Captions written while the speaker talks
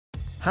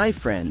Hi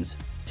friends,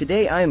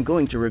 today I am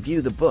going to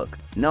review the book,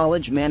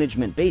 Knowledge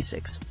Management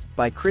Basics,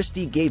 by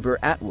Christee Gabour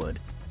Atwood.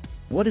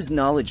 What is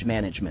knowledge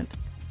management?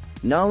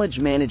 Knowledge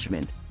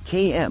management,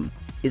 KM,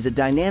 is a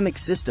dynamic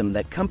system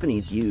that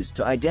companies use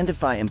to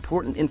identify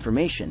important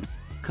information,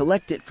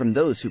 collect it from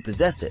those who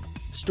possess it,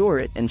 store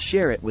it and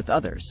share it with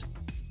others.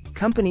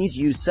 Companies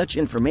use such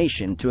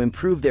information to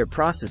improve their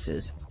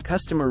processes,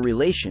 customer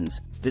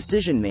relations,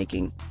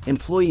 decision-making,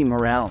 employee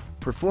morale,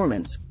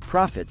 performance,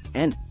 profits,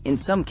 and, in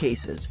some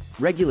cases,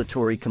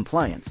 regulatory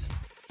compliance.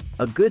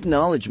 A good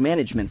knowledge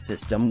management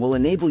system will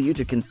enable you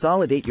to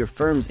consolidate your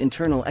firm's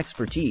internal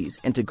expertise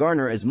and to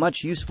garner as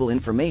much useful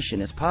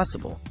information as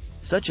possible,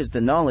 such as the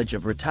knowledge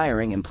of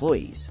retiring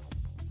employees.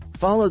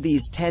 Follow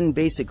these 10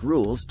 basic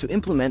rules to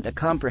implement a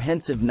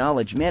comprehensive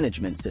knowledge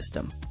management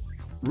system.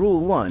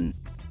 Rule 1.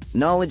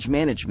 Knowledge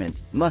management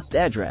must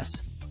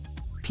address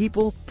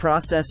people,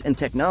 process, and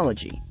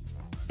technology.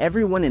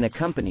 Everyone in a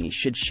company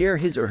should share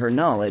his or her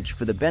knowledge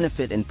for the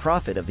benefit and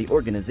profit of the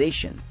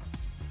organization.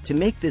 To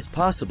make this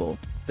possible,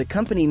 the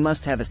company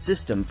must have a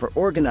system for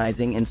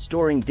organizing and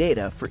storing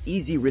data for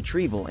easy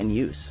retrieval and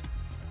use.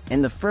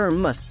 And the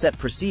firm must set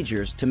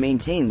procedures to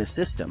maintain the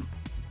system.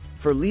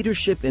 For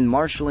leadership in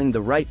marshaling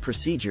the right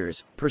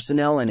procedures,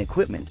 personnel and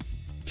equipment,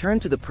 turn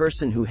to the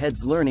person who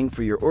heads learning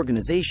for your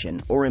organization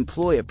or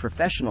employ a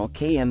professional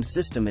KM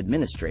system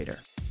administrator.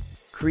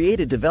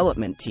 Create a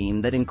development team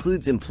that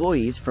includes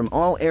employees from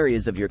all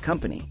areas of your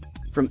company,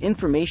 from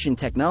information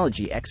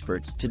technology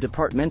experts to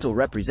departmental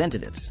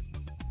representatives.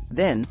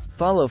 Then,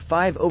 follow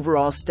 5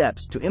 overall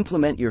steps to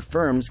implement your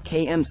firm's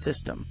KM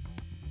system.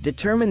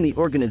 Determine the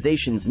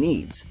organization's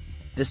needs.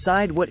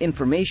 Decide what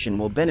information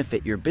will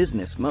benefit your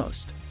business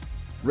most.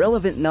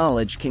 Relevant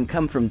knowledge can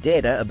come from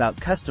data about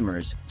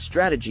customers,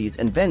 strategies,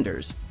 and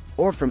vendors,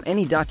 or from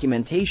any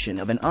documentation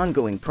of an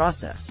ongoing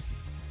process.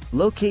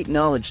 Locate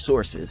knowledge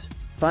sources.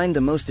 Find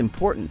the most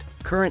important,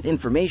 current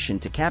information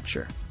to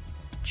capture.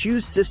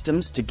 Choose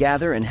systems to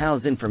gather and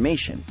house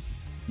information.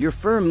 Your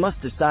firm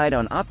must decide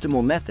on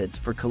optimal methods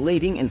for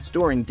collating and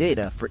storing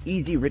data for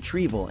easy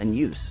retrieval and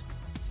use.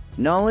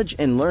 Knowledge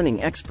and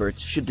learning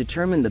experts should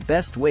determine the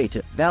best way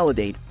to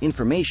validate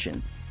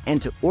information and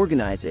to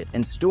organize it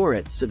and store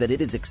it so that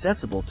it is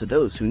accessible to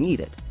those who need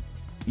it.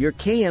 Your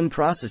KM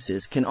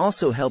processes can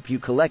also help you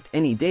collect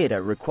any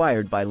data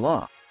required by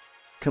law.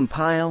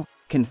 Compile,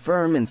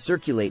 confirm and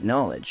circulate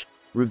knowledge.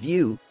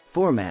 Review,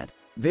 format,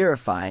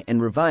 verify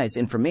and revise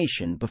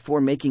information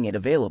before making it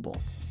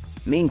available.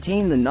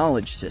 Maintain the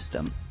knowledge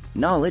system.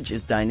 Knowledge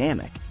is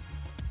dynamic.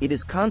 It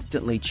is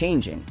constantly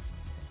changing.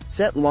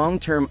 Set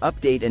long-term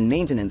update and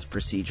maintenance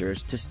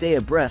procedures to stay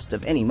abreast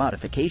of any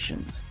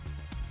modifications.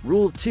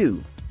 Rule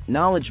 2.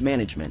 Knowledge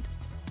management.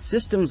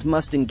 Systems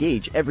must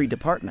engage every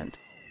department.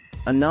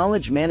 A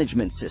knowledge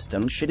management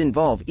system should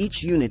involve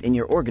each unit in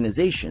your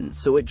organization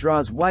so it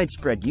draws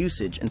widespread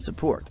usage and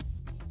support.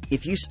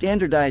 If you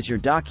standardize your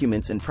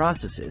documents and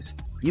processes,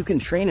 you can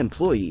train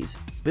employees,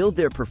 build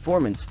their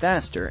performance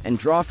faster, and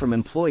draw from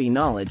employee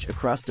knowledge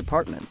across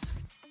departments.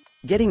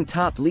 Getting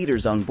top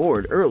leaders on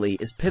board early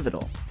is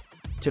pivotal.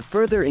 To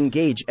further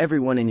engage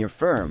everyone in your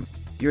firm,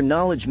 your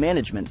knowledge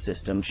management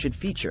system should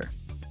feature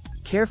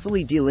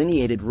carefully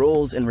delineated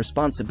roles and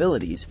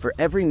responsibilities for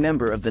every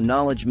member of the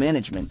knowledge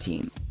management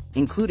team,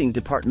 including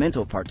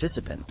departmental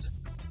participants,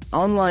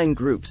 online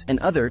groups and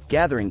other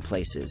gathering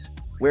places,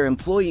 where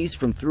employees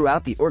from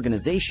throughout the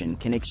organization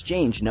can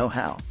exchange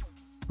know-how.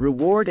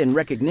 Reward and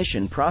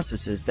recognition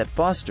processes that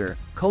foster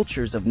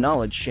cultures of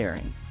knowledge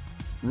sharing.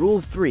 Rule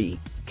 3.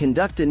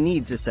 Conduct a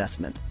needs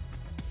assessment.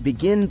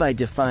 Begin by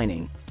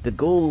defining the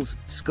goals,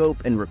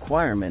 scope, and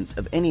requirements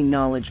of any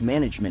knowledge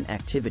management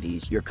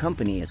activities your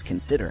company is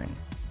considering.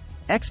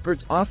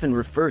 Experts often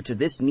refer to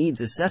this needs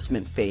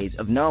assessment phase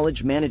of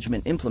knowledge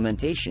management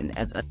implementation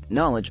as a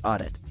knowledge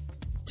audit.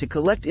 To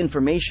collect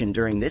information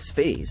during this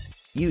phase,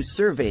 use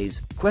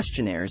surveys,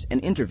 questionnaires,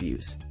 and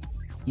interviews.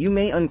 You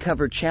may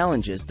uncover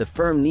challenges the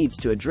firm needs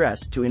to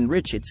address to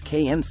enrich its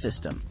KM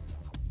system.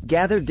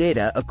 Gather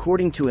data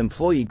according to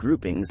employee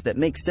groupings that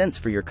make sense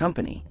for your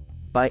company,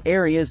 by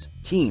areas,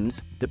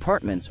 teams,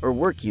 departments, or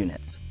work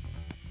units.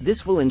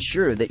 This will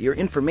ensure that your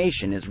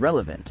information is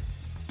relevant.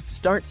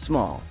 Start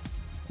small.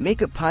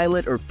 Make a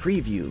pilot or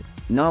preview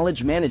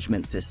knowledge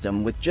management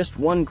system with just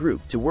one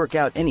group to work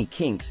out any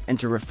kinks and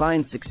to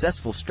refine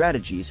successful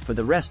strategies for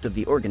the rest of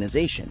the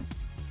organization.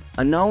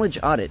 A knowledge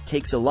audit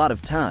takes a lot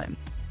of time,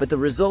 but the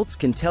results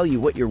can tell you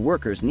what your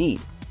workers need,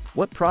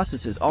 what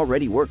processes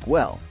already work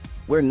well,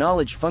 where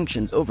knowledge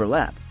functions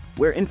overlap,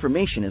 where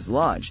information is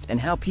lodged, and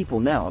how people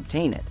now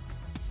obtain it.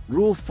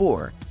 Rule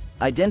 4.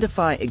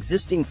 Identify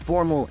existing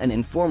formal and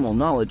informal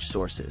knowledge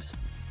sources.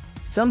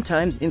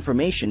 Sometimes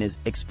information is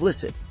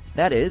explicit,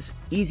 that is,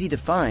 easy to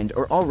find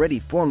or already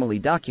formally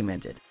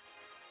documented.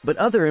 But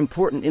other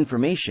important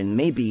information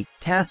may be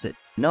tacit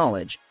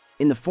knowledge,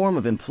 in the form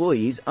of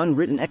employees'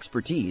 unwritten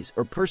expertise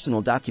or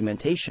personal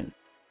documentation.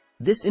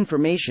 This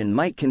information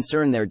might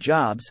concern their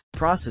jobs,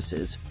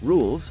 processes,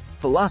 rules,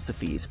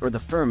 philosophies, or the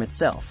firm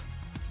itself.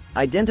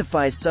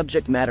 Identify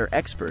subject matter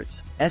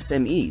experts,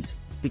 SMEs,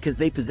 because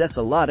they possess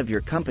a lot of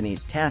your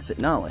company's tacit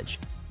knowledge.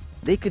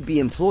 They could be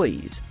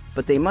employees,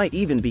 but they might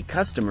even be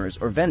customers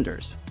or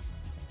vendors.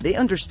 They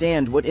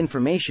understand what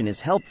information is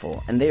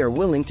helpful and they are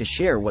willing to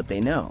share what they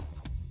know.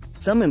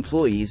 Some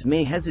employees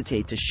may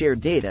hesitate to share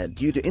data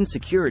due to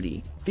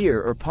insecurity,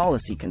 fear, or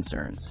policy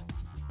concerns.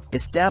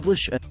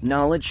 Establish a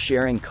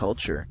knowledge-sharing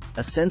culture,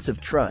 a sense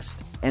of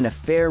trust, and a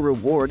fair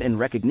reward and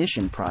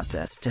recognition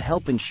process to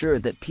help ensure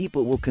that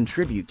people will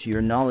contribute to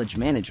your knowledge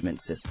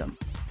management system.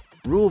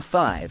 Rule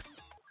 5.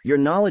 Your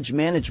knowledge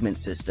management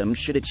system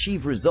should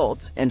achieve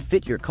results and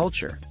fit your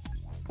culture.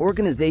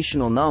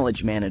 Organizational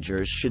knowledge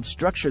managers should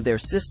structure their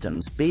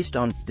systems based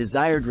on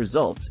desired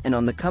results and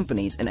on the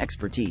company's and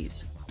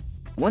expertise.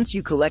 Once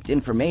you collect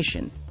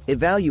information,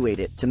 evaluate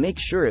it to make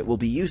sure it will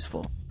be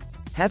useful.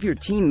 Have your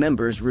team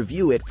members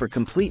review it for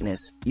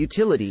completeness,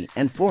 utility,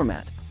 and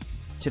format.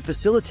 To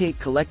facilitate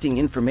collecting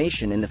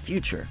information in the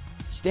future,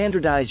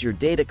 standardize your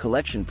data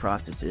collection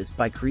processes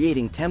by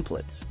creating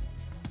templates.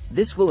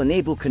 This will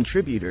enable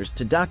contributors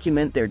to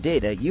document their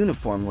data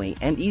uniformly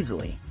and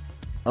easily.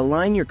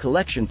 Align your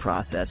collection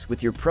process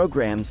with your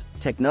programs,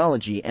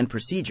 technology, and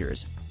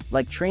procedures,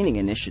 like training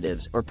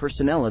initiatives or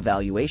personnel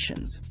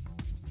evaluations.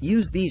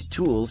 Use these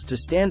tools to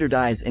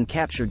standardize and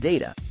capture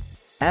data.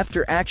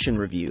 After action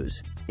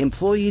reviews,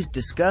 employees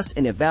discuss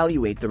and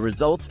evaluate the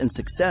results and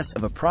success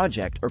of a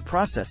project or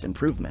process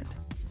improvement.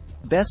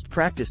 Best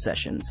practice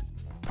sessions.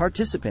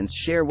 Participants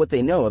share what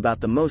they know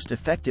about the most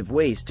effective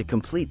ways to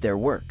complete their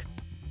work.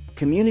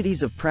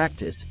 Communities of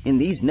practice. In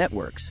these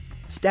networks,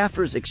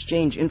 staffers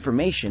exchange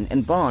information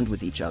and bond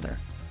with each other.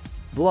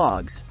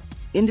 Blogs.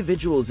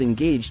 Individuals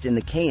engaged in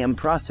the KM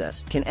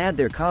process can add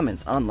their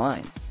comments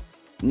online.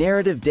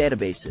 Narrative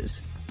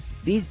databases.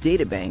 These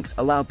databanks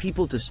allow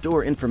people to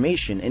store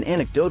information in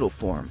anecdotal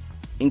form,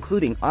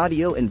 including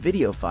audio and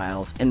video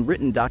files and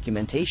written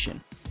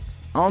documentation.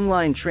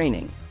 Online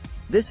training.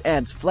 This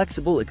adds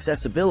flexible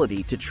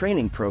accessibility to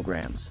training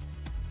programs.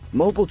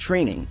 Mobile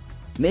training.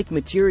 Make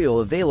material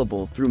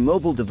available through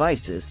mobile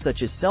devices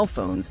such as cell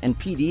phones and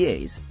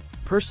PDAs,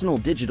 personal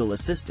digital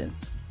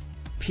assistants.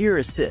 Peer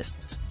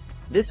assists.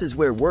 This is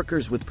where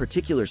workers with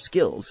particular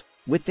skills,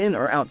 within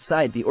or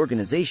outside the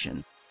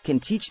organization, can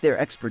teach their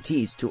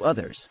expertise to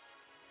others.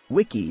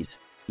 Wikis.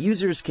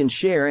 Users can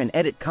share and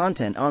edit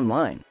content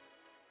online.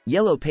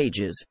 Yellow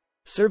pages.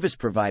 Service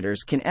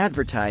providers can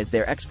advertise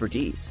their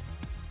expertise.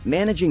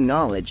 Managing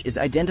knowledge is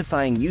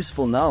identifying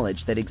useful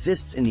knowledge that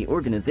exists in the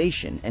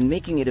organization and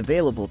making it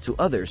available to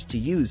others to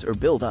use or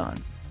build on.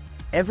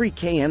 Every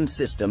KM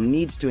system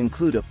needs to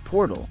include a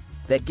portal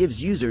that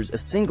gives users a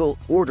single,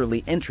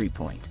 orderly entry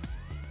point.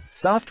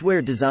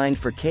 Software designed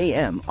for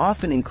KM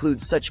often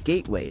includes such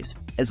gateways,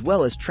 as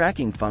well as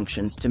tracking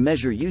functions to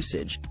measure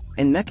usage,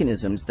 and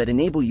mechanisms that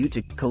enable you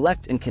to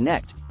collect and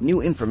connect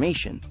new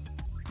information.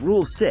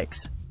 Rule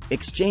 6.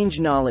 Exchange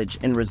knowledge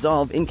and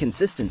resolve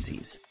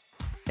inconsistencies.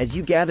 As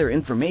you gather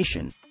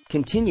information,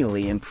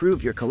 continually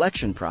improve your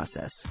collection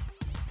process.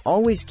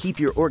 Always keep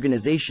your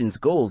organization's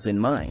goals in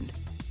mind.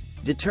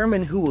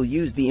 Determine who will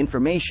use the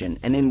information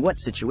and in what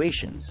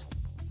situations.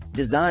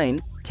 Design,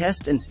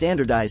 test, and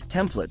standardize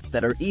templates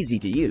that are easy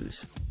to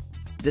use.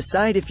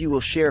 Decide if you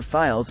will share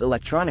files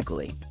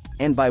electronically,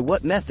 and by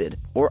what method,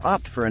 or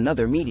opt for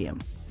another medium.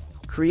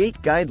 Create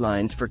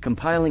guidelines for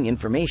compiling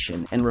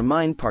information and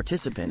remind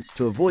participants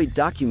to avoid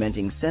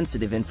documenting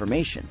sensitive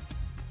information.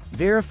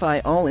 Verify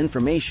all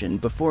information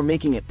before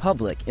making it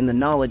public in the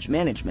knowledge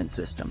management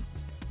system.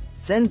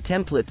 Send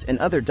templates and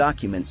other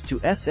documents to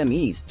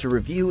SMEs to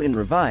review and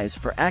revise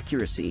for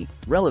accuracy,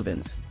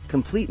 relevance,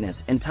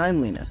 completeness, and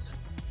timeliness.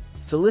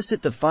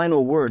 Solicit the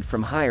final word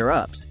from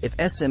higher-ups if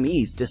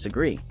SMEs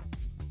disagree.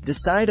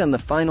 Decide on the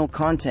final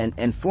content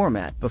and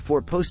format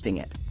before posting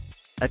it.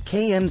 A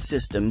KM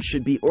system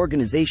should be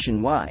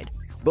organization-wide,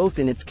 both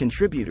in its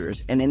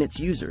contributors and in its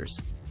users.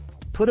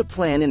 Put a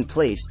plan in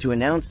place to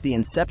announce the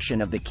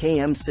inception of the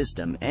KM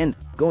system and,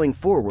 going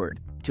forward,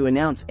 to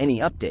announce any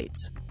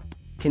updates.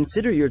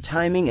 Consider your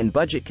timing and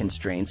budget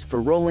constraints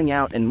for rolling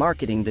out and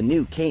marketing the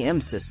new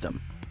KM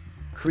system.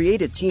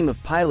 Create a team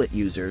of pilot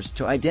users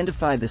to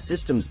identify the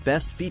system's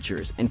best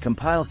features and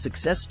compile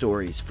success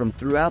stories from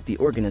throughout the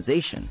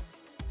organization.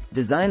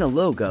 Design a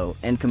logo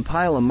and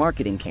compile a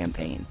marketing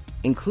campaign,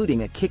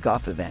 including a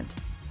kickoff event.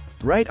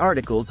 Write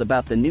articles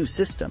about the new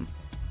system.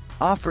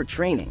 Offer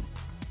training.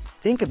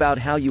 Think about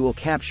how you will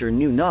capture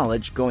new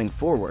knowledge going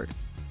forward.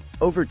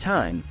 Over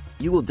time,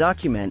 you will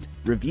document,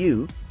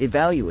 review,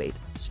 evaluate,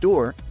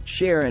 store,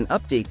 share, and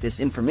update this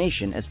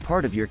information as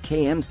part of your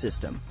KM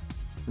system.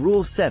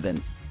 Rule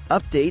 7.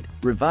 Update,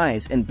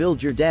 revise, and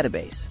build your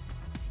database.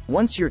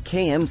 Once your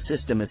KM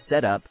system is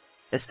set up,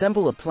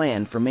 assemble a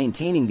plan for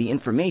maintaining the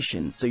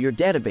information so your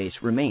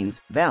database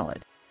remains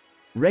valid.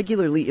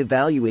 Regularly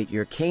evaluate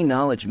your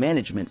K-knowledge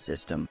management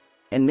system,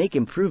 and make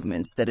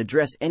improvements that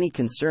address any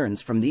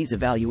concerns from these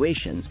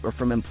evaluations or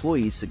from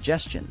employees'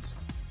 suggestions.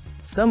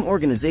 Some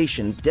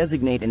organizations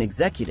designate an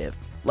executive,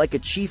 like a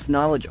Chief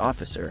Knowledge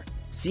Officer,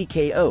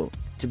 CKO,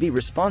 to be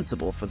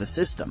responsible for the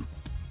system.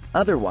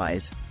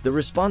 Otherwise, the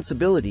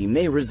responsibility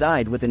may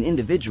reside with an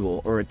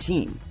individual or a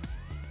team.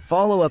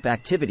 Follow-up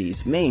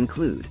activities may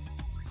include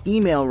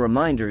email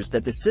reminders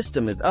that the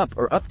system is up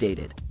or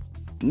updated,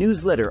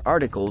 newsletter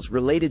articles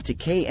related to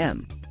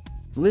KM,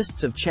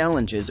 lists of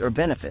challenges or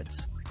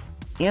benefits,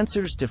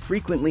 answers to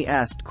frequently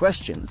asked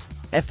questions,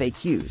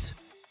 FAQs,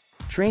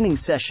 training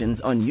sessions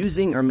on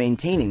using or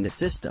maintaining the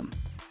system.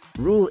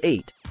 Rule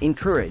 8.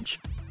 Encourage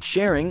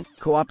sharing,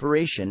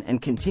 cooperation,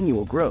 and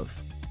continual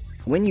growth.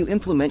 When you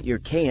implement your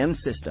KM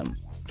system,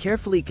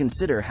 carefully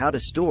consider how to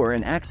store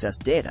and access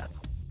data.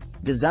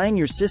 Design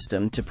your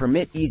system to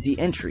permit easy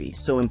entry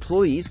so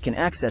employees can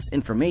access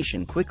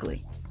information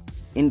quickly.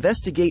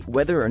 Investigate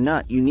whether or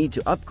not you need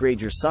to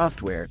upgrade your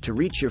software to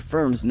reach your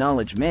firm's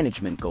knowledge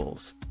management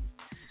goals.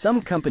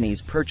 Some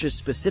companies purchase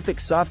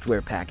specific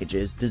software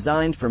packages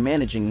designed for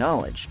managing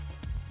knowledge.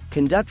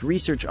 Conduct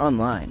research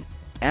online.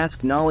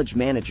 Ask knowledge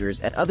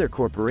managers at other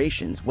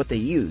corporations what they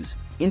use,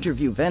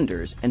 interview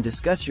vendors, and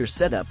discuss your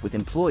setup with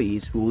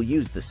employees who will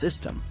use the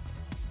system.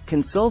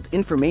 Consult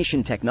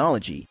information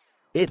technology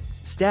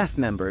staff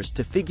members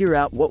to figure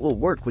out what will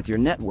work with your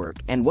network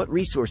and what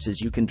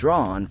resources you can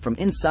draw on from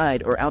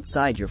inside or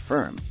outside your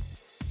firm.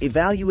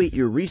 Evaluate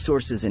your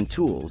resources and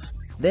tools,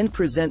 then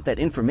present that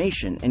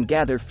information and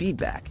gather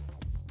feedback.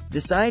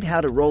 Decide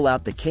how to roll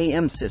out the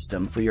KM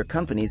system for your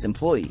company's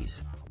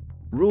employees.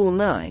 Rule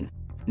 9.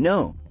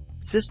 No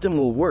system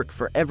will work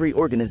for every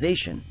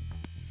organization.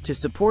 To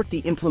support the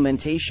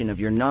implementation of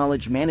your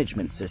knowledge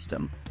management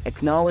system,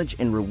 acknowledge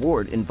and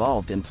reward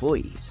involved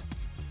employees.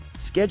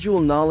 Schedule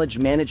knowledge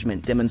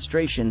management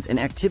demonstrations and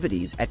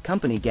activities at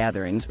company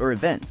gatherings or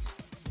events.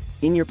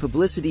 In your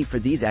publicity for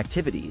these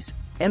activities,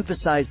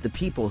 emphasize the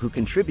people who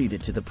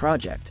contributed to the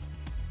project.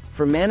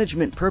 For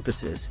management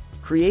purposes,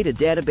 create a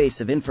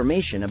database of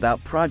information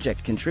about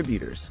project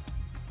contributors.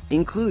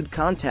 Include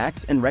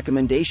contacts and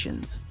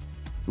recommendations.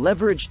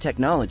 Leverage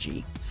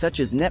technology, such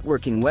as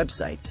networking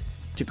websites,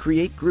 to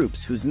create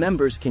groups whose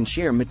members can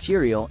share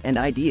material and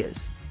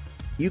ideas.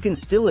 You can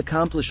still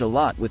accomplish a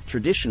lot with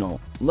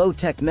traditional,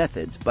 low-tech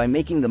methods by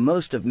making the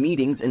most of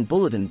meetings and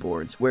bulletin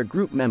boards where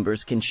group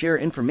members can share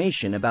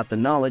information about the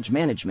knowledge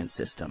management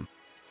system.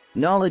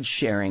 Knowledge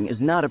sharing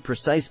is not a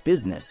precise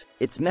business,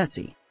 it's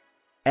messy.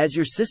 As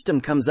your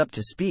system comes up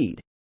to speed,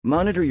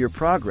 monitor your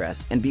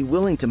progress and be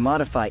willing to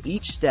modify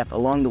each step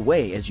along the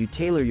way as you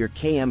tailor your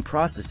KM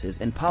processes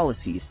and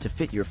policies to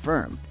fit your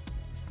firm.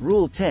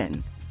 Rule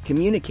 10.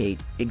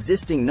 Communicate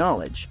existing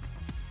knowledge.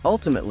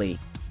 Ultimately,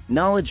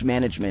 knowledge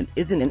management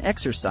isn't an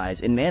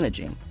exercise in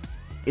managing.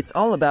 It's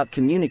all about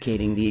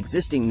communicating the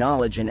existing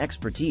knowledge and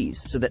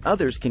expertise so that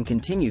others can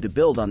continue to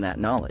build on that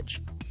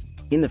knowledge.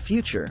 In the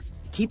future,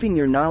 keeping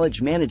your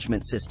knowledge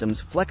management systems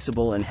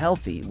flexible and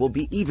healthy will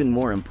be even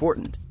more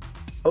important.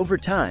 Over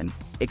time,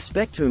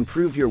 expect to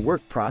improve your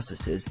work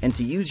processes and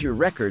to use your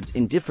records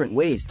in different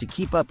ways to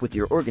keep up with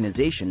your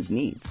organization's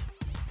needs.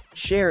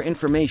 Share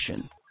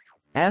information.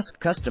 Ask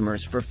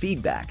customers for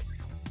feedback.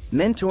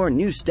 Mentor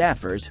new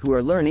staffers who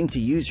are learning to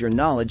use your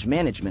knowledge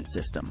management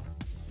system.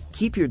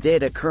 Keep your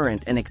data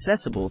current and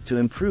accessible to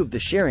improve the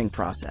sharing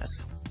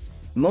process.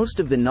 Most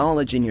of the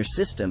knowledge in your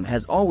system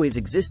has always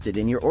existed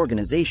in your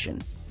organization,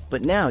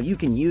 but now you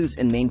can use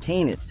and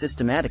maintain it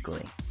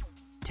systematically.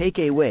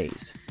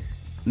 Takeaways.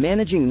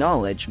 Managing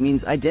knowledge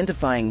means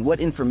identifying what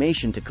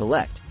information to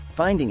collect,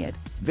 finding it,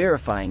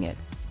 verifying it,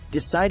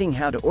 deciding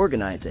how to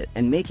organize it,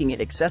 and making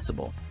it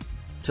accessible.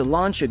 To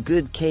launch a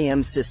good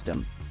KM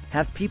system,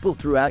 have people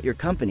throughout your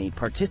company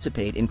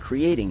participate in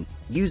creating,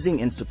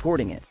 using, and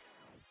supporting it.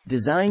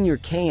 Design your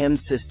KM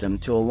system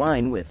to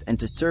align with and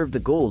to serve the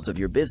goals of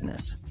your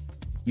business.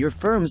 Your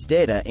firm's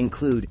data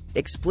include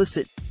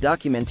explicit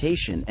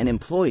documentation and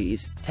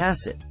employees'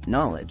 tacit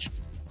knowledge.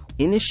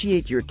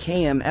 Initiate your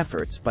KM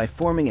efforts by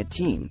forming a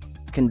team,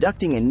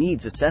 conducting a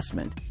needs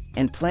assessment,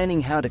 and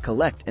planning how to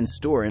collect and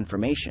store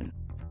information.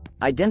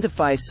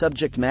 Identify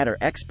subject matter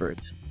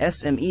experts,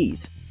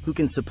 SMEs, who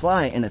can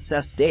supply and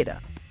assess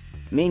data.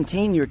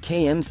 Maintain your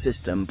KM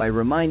system by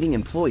reminding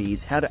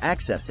employees how to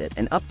access it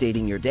and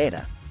updating your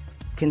data.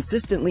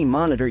 Consistently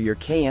monitor your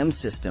KM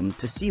system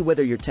to see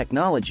whether your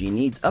technology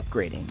needs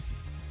upgrading.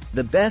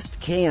 The best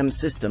KM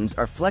systems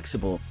are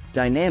flexible,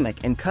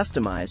 dynamic, and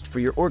customized for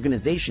your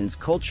organization's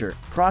culture,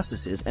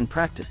 processes, and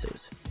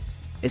practices.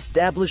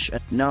 Establish a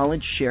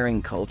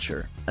knowledge-sharing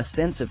culture, a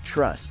sense of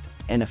trust,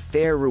 and a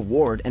fair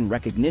reward and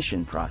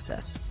recognition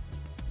process.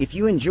 If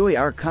you enjoy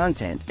our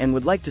content and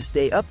would like to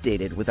stay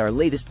updated with our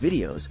latest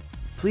videos,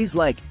 please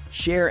like,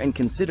 share, and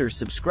consider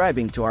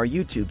subscribing to our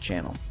YouTube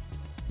channel.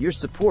 Your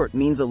support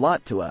means a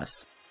lot to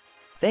us.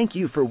 Thank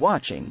you for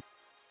watching.